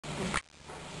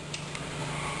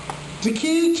The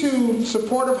key to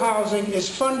supportive housing is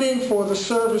funding for the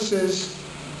services.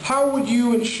 How would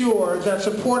you ensure that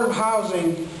supportive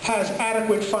housing has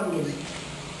adequate funding?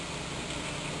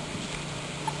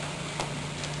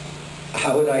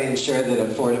 How would I ensure that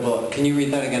affordable, can you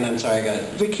read that again? I'm sorry, I got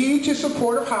it. The key to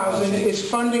supportive housing is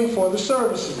funding for the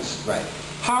services. Right.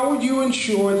 How would you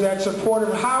ensure that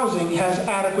supportive housing has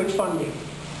adequate funding?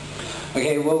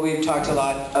 Okay, well, we've talked a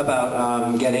lot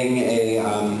about getting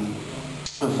a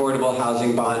affordable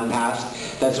housing bond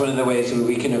passed. That's one of the ways that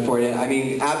we can afford it. I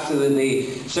mean,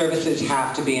 absolutely, services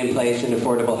have to be in place in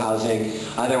affordable housing.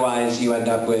 Otherwise, you end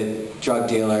up with drug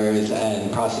dealers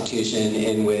and prostitution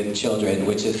in with children,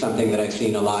 which is something that I've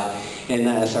seen a lot in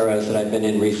the SROs that I've been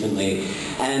in recently.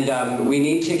 And we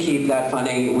need to keep that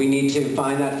funding. We need to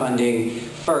find that funding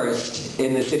first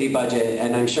in the city budget,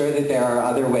 and I'm sure that there are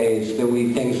other ways that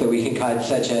things that we can cut,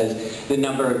 such as the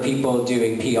number of people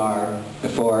doing PR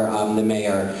for the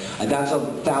mayor. That's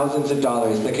thousands of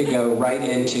dollars that could go right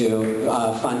into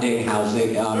funding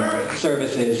housing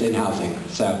services in housing.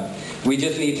 So we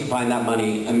just need to find that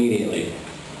money immediately.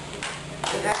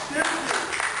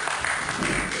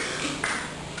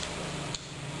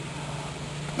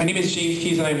 My name is James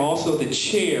Keys, and I'm also the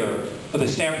chair of the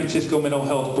San Francisco Mental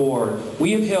Health Board.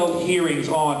 We have held hearings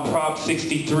on Prop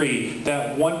 63,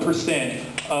 that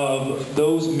 1% of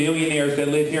those millionaires that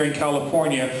live here in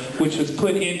California, which was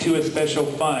put into a special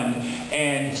fund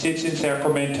and sits in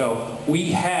Sacramento.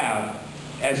 We have,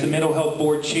 as the Mental Health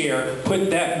Board chair, put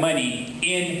that money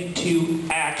into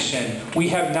action. We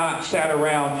have not sat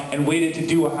around and waited to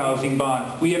do a housing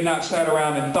bond. We have not sat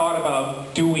around and thought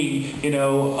about doing,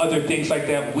 other things like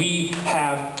that. We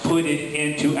have put it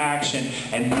into action.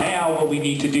 And now what we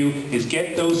need to do is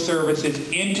get those services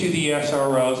into the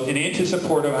SROs and into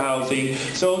supportive housing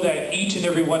so that each and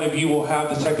every one of you will have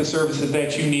the type of services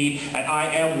that you need. And I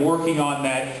am working on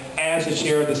that as the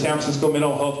chair of the San Francisco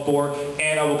Mental Health Board,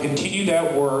 and I will continue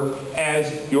that work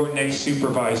as your next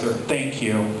supervisor. Thank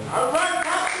you. All right,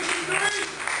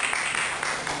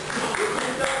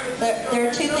 there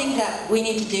are two things that we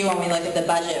need to do when we look at the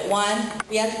budget. One,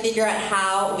 we have to figure out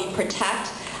how we protect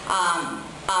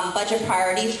budget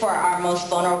priorities for our most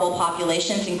vulnerable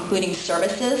populations, including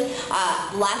services.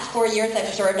 Last 4 years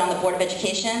I've served on the Board of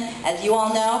Education. As you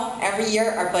all know, every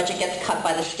year our budget gets cut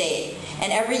by the state.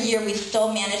 And every year we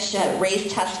still manage to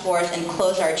raise test scores and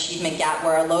close our achievement gap,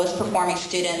 where our lowest performing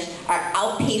students are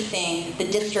outpacing the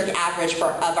district average of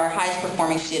our highest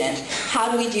performing students.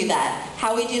 How do we do that?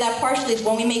 How we do that partially is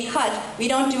when we make cuts, we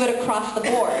don't do it across the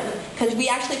board, because we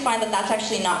actually find that that's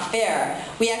actually not fair.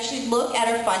 We actually look at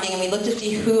our funding and we look to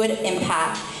see who it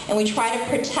impacts, and we try to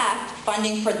protect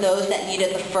funding for those that need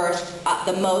it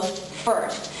the most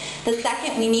first. The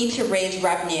second, we need to raise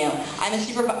revenue. As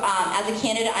a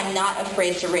candidate, I'm not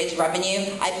afraid to raise revenue.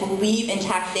 I believe in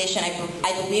taxation.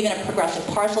 I believe in a progressive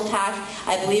parcel tax.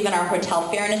 I believe in our hotel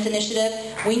fairness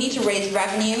initiative. We need to raise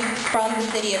revenue from the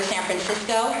city of San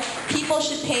Francisco. People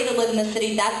should pay to live in the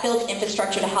city. That builds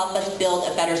infrastructure to help us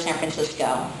build a better San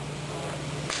Francisco.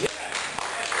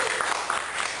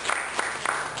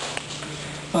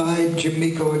 Hi, Jim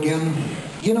Miko again.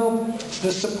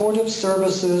 The supportive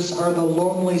services are the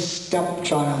lonely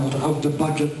stepchild of the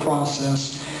budget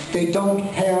process. They don't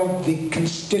have the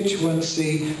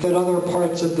constituency that other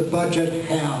parts of the budget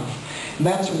have. And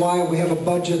that's why we have a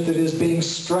budget that is being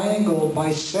strangled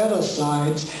by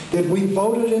set-asides that we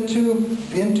voted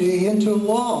into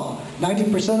law.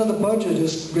 90% of the budget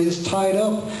is tied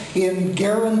up in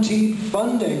guaranteed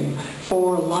funding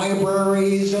for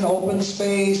libraries and open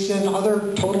space and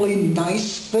other totally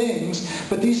nice things,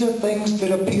 but these are things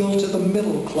that appeal to the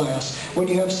middle class when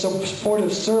you have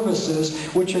supportive services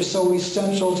which are so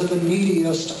essential to the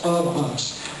neediest of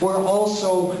us. We're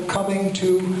also coming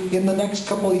to, in the next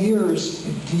couple of years,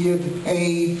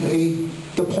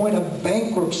 the point of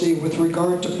bankruptcy with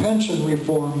regard to pension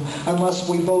reform unless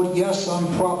we vote yes on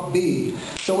Prop B.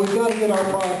 So we've got to get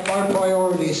our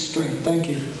priorities straight. Thank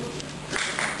you.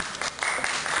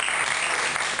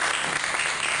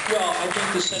 Well, I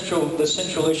think the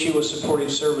central issue with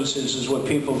supportive services is what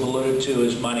people have alluded to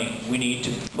is money. We need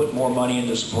to put more money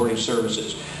into supportive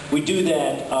services. We do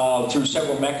that through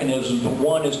several mechanisms, but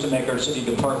one is to make our city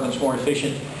departments more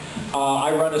efficient.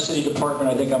 I run a city department.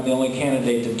 I think I'm the only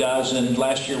candidate that does, and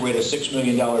last year we had a $6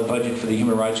 million budget for the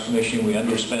Human Rights Commission. We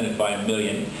underspent it by $1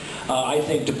 million. I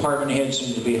think department heads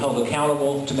need to be held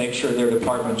accountable to make sure their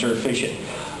departments are efficient.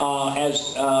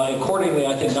 Accordingly,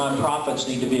 I think nonprofits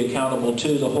need to be accountable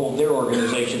too to hold their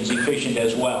organizations efficient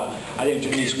as well. I think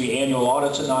there needs to be annual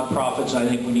audits of nonprofits, and I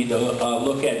think we need to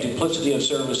look at duplicity of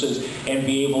services and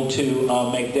be able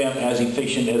to make them as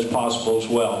efficient as possible as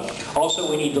well. Also,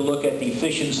 we need to look at the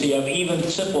efficiency of even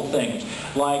simple things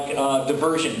like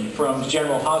diversion from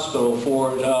General Hospital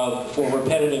for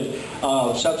repetitive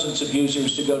substance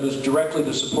abusers to go directly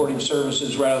to supportive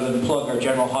services rather than plug our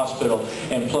General Hospital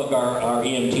and plug our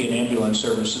EMT and ambulance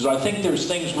services. I think there's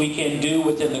things we can do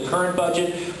within the current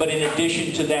budget, but in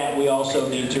addition to that, we also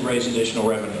need to raise additional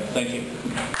revenue. Thank you.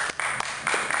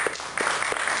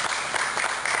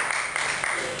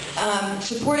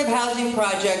 Supportive housing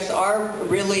projects are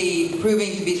really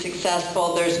proving to be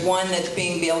successful. There's one that's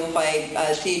being built by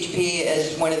CHP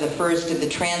as one of the first at the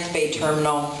Transbay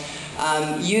Terminal.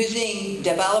 Using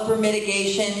developer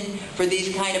mitigation for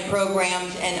these kind of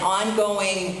programs and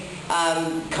ongoing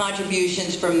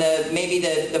contributions from maybe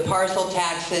the parcel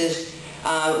taxes,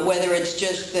 whether it's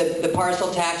just the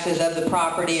parcel taxes of the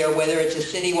property or whether it's a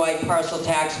citywide parcel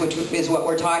tax, which is what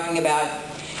we're talking about.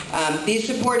 These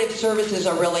supportive services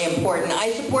are really important.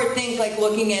 I support things like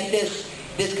looking at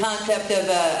this concept of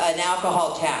an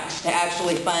alcohol tax to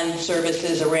actually fund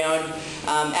services around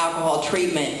alcohol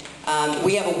treatment.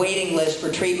 We have a waiting list for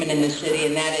treatment in the city,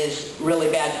 and that is really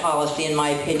bad policy in my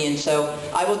opinion. So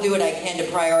I will do what I can to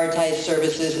prioritize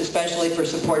services, especially for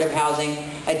supportive housing.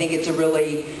 I think it's a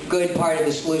really good part of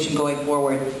the solution going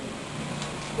forward.